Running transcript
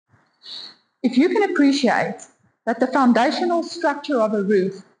If you can appreciate that the foundational structure of a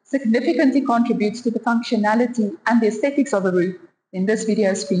roof significantly contributes to the functionality and the aesthetics of a roof, then this video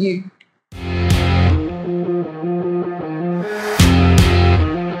is for you.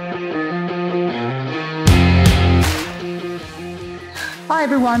 Hi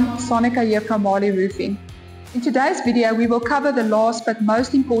everyone, Sonika here from PRAWA Roofing. In today's video, we will cover the last but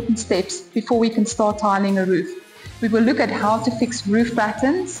most important steps before we can start tiling a roof. We will look at how to fix roof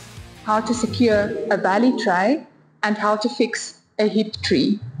battens, how to secure a valley tray, and how to fix a hip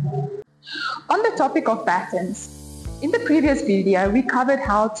tree. On the topic of battens, in the previous video, we covered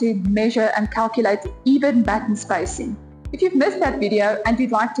how to measure and calculate even batten spacing. If you've missed that video and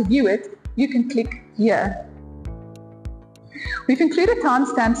you'd like to view it, you can click here. We've included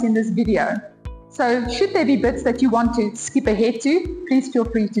timestamps in this video, so should there be bits that you want to skip ahead to, please feel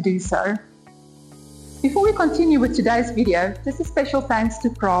free to do so. Before we continue with today's video, just a special thanks to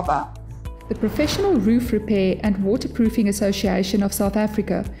PRAWA, the Professional Roof Repair and Waterproofing Association of South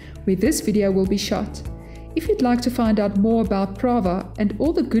Africa, where this video will be shot. If you'd like to find out more about PRAWA and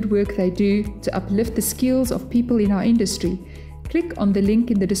all the good work they do to uplift the skills of people in our industry, click on the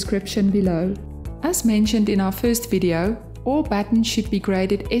link in the description below. As mentioned in our first video, all battens should be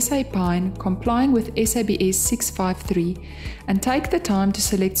graded SA Pine complying with SABS 653 and take the time to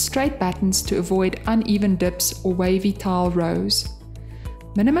select straight battens to avoid uneven dips or wavy tile rows.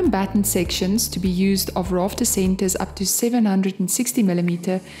 Minimum batten sections to be used of rafter centers up to 760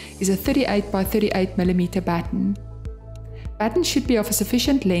 mm is a 38 by 38 mm batten. Battens should be of a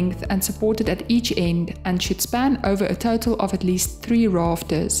sufficient length and supported at each end and should span over a total of at least 3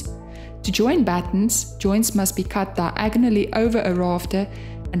 rafters. To join battens, joints must be cut diagonally over a rafter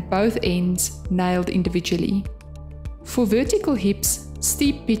and both ends nailed individually. For vertical hips,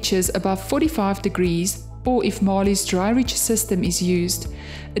 steep pitches above 45 degrees, or if Marley's dry ridge system is used,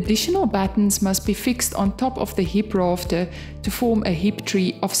 additional battens must be fixed on top of the hip rafter to form a hip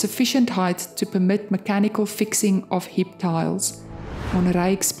tree of sufficient height to permit mechanical fixing of hip tiles.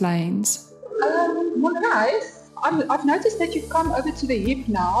 Monterey explains. Monterey, I've noticed that you've come over to the hip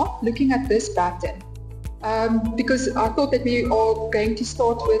now, looking at this batten. Because I thought that we are going to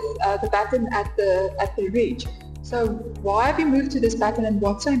start with the batten at the ridge. So why have you moved to this batten and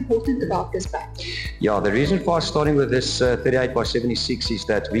what's so important about this batten? Yeah, the reason for us starting with this 38 by 76 is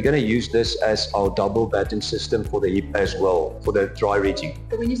that we're going to use this as our double batten system for the hip as well, for the dry ridging.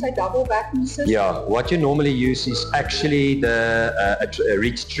 So when you say double batten system? Yeah, what you normally use is actually a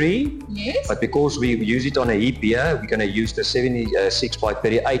ridge tree. Yes. But because we use it on a hip here, we're going to use the 76 by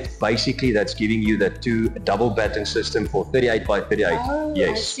 38. Basically, that's giving you the two double batten system for 38 by 38. Oh,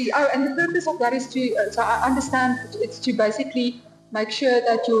 yes. I see. Oh, and the purpose of that is to, so I understand, it's to basically make sure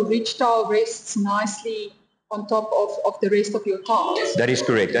that your ridge tile rests nicely on top of the rest of your tiles. That is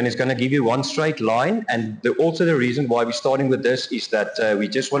correct, and it's going to give you one straight line. And also the reason why we're starting with this is that we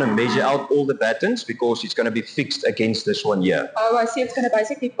just want to measure out all the battens because it's going to be fixed against this one here. Oh, I see. It's going to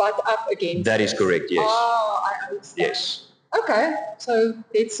basically butt up against. That is correct, yes. Oh, I understand. Yes. Okay, so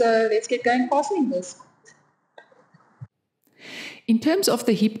let's get going fastening this. In terms of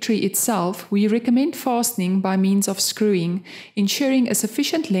the hip tree itself, we recommend fastening by means of screwing, ensuring a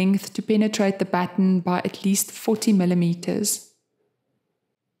sufficient length to penetrate the batten by at least 40 mm.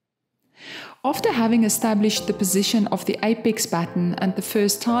 After having established the position of the apex batten and the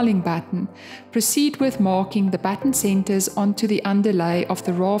first tiling batten, proceed with marking the batten centers onto the underlay of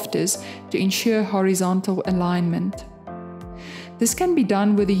the rafters to ensure horizontal alignment. This can be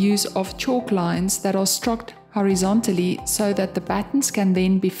done with the use of chalk lines that are struck horizontally so that the battens can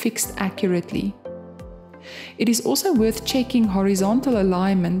then be fixed accurately. It is also worth checking horizontal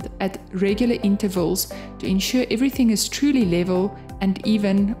alignment at regular intervals to ensure everything is truly level and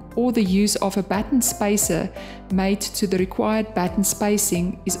even, or the use of a batten spacer made to the required batten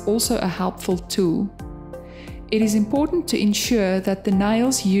spacing is also a helpful tool. It is important to ensure that the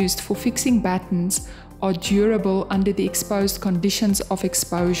nails used for fixing battens are durable under the exposed conditions of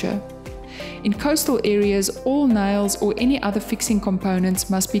exposure. In coastal areas, all nails or any other fixing components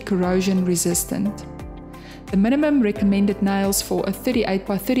must be corrosion resistant. The minimum recommended nails for a 38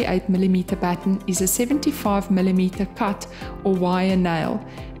 by 38 mm batten is a 75 mm cut or wire nail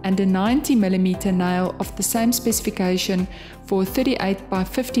and a 90 mm nail of the same specification for a 38 by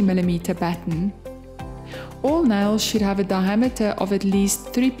 50 mm batten. All nails should have a diameter of at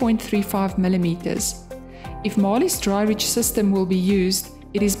least 3.35 mm. If Marley's dry ridge system will be used,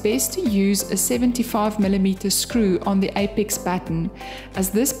 it is best to use a 75 mm screw on the apex batten, as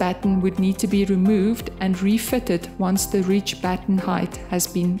this batten would need to be removed and refitted once the ridge batten height has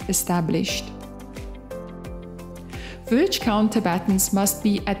been established. Verge counter battens must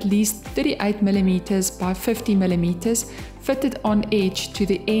be at least 38mm by 50mm, fitted on edge to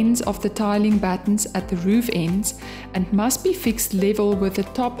the ends of the tiling battens at the roof ends, and must be fixed level with the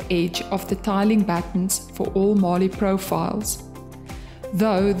top edge of the tiling battens for all Marley profiles.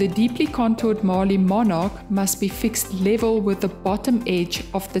 Though the deeply contoured Marley Monarch must be fixed level with the bottom edge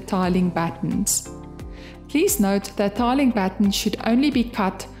of the tiling battens. Please note that tiling battens should only be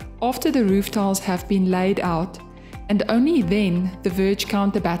cut after the roof tiles have been laid out, and only then the Verge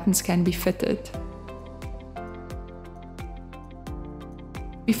counter battens can be fitted.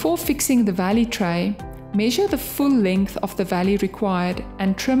 Before fixing the valley tray, measure the full length of the valley required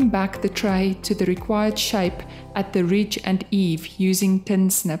and trim back the tray to the required shape at the ridge and eave using tin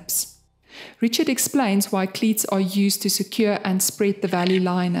snips. Richard explains why cleats are used to secure and spread the valley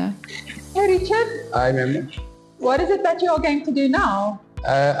liner. Hey Richard, Hi, ma'am. what is it that you are going to do now?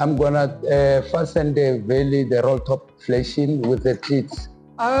 I'm gonna fasten the valley, the roll top flashing with the cleats.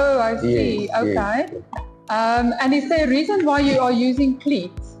 Oh, I see. Yes, Okay. yes. And is there a reason why you are using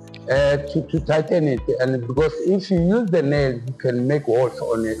cleats? To tighten it, and because if you use the nail, you can make holes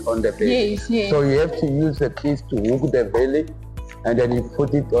on it on the valley. Yes, yes. So you have to use the cleats to hook the valley, and then you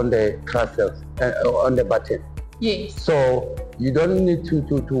put it on the trussels, on the batten. Yes. So you don't need to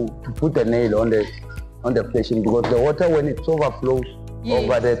put the nail on the flashing, because the water, when it overflows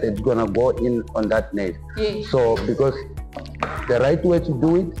over that, it's gonna go in on that nail. Yes. So because the right way to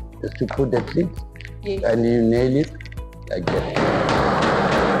do it is to put the cleats and you nail it like that.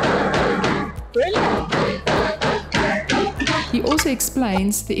 Brilliant. He also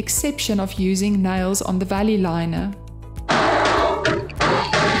explains the exception of using nails on the valley liner.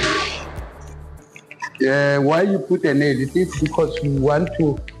 Why you put a nail? It is because you want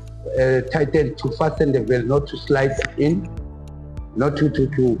to tighten, to fasten the veil, not to slide in, not to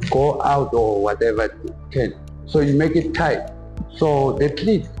go out or whatever it can. So you make it tight. So the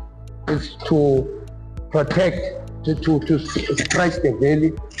cleat is to protect, to stretch the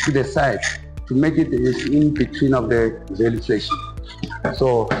valley to the side, to make it in between of the valley flashing.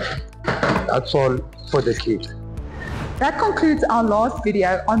 So that's all for the cleat. That concludes our last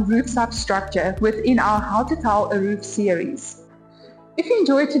video on roof substructure within our How to Tile a Roof series. If you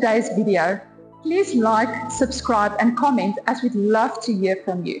enjoyed today's video, please like, subscribe and comment, as we'd love to hear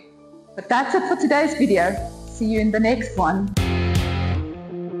from you. But that's it for today's video. See you in the next one.